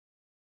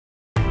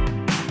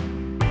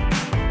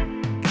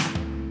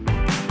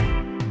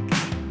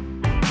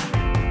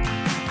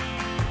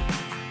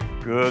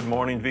Good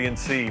morning,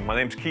 VNC. My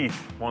name's Keith,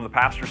 one of the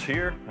pastors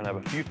here, and I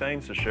have a few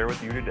things to share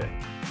with you today.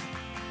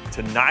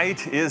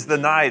 Tonight is the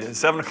night at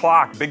 7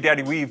 o'clock, Big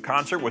Daddy Weave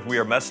concert with We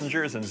Are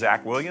Messengers and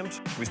Zach Williams.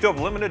 We still have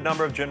a limited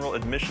number of general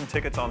admission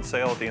tickets on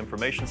sale at the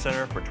Information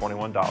Center for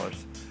 $21.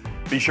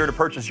 Be sure to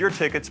purchase your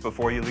tickets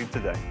before you leave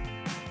today.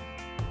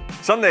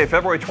 Sunday,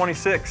 February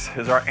 26th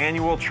is our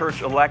annual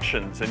church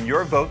elections, and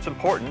your vote's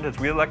important as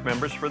we elect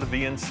members for the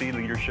VNC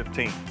leadership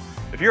team.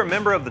 If you're a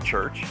member of the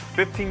church,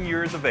 15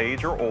 years of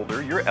age or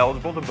older, you're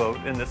eligible to vote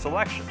in this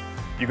election.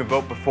 You can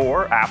vote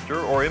before, after,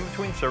 or in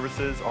between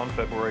services on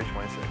February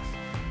 26th.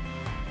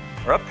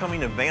 Our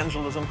upcoming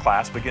evangelism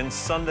class begins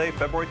Sunday,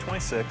 February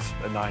 26th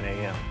at 9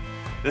 a.m.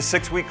 This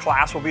 6-week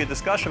class will be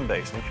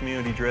discussion-based and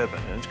community-driven,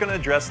 and it's going to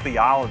address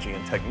theology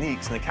and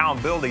techniques and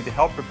accountability to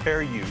help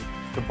prepare you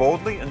to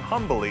boldly and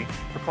humbly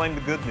proclaim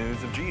the good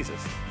news of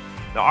Jesus.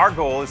 Now, our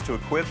goal is to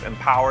equip,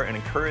 empower, and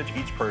encourage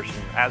each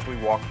person as we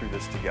walk through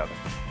this together.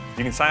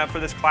 You can sign up for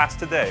this class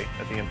today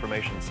at the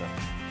Information Center.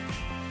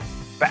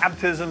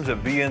 Baptisms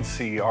at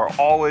VNC are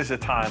always a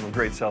time of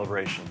great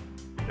celebration.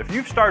 If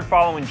you've started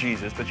following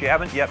Jesus but you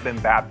haven't yet been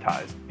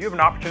baptized, you have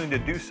an opportunity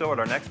to do so at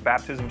our next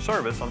baptism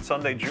service on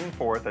Sunday, June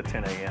 4th at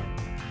 10 a.m.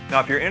 Now,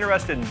 if you're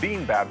interested in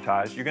being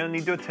baptized, you're going to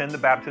need to attend the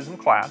baptism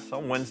class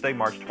on Wednesday,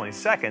 March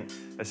 22nd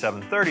at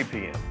 7:30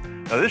 p.m.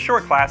 Now, this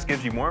short class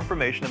gives you more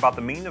information about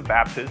the meaning of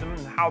baptism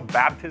and how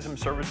baptism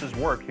services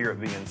work here at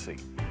VNC.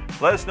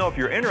 Let us know if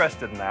you're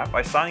interested in that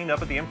by signing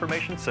up at the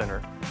Information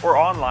Center or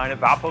online at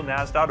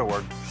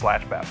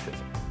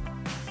valponaz.org/baptism.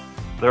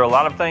 There are a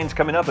lot of things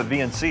coming up at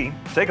VNC.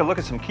 Take a look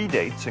at some key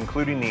dates,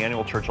 including the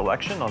annual church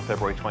election on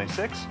February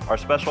 26th, our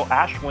special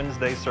Ash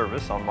Wednesday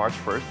service on March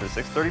 1st at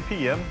 6:30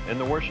 p.m. in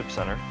the Worship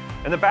Center,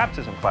 and the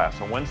baptism class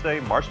on Wednesday,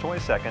 March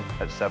 22nd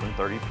at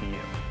 7:30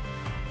 p.m.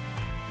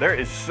 There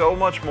is so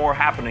much more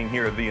happening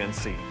here at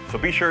VNC, so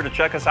be sure to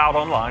check us out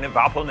online at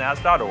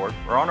valponaz.org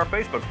or on our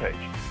Facebook page.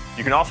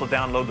 You can also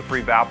download the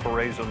free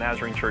Valparaiso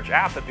Nazarene Church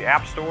app at the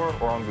App Store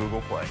or on Google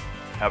Play.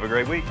 Have a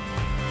great week.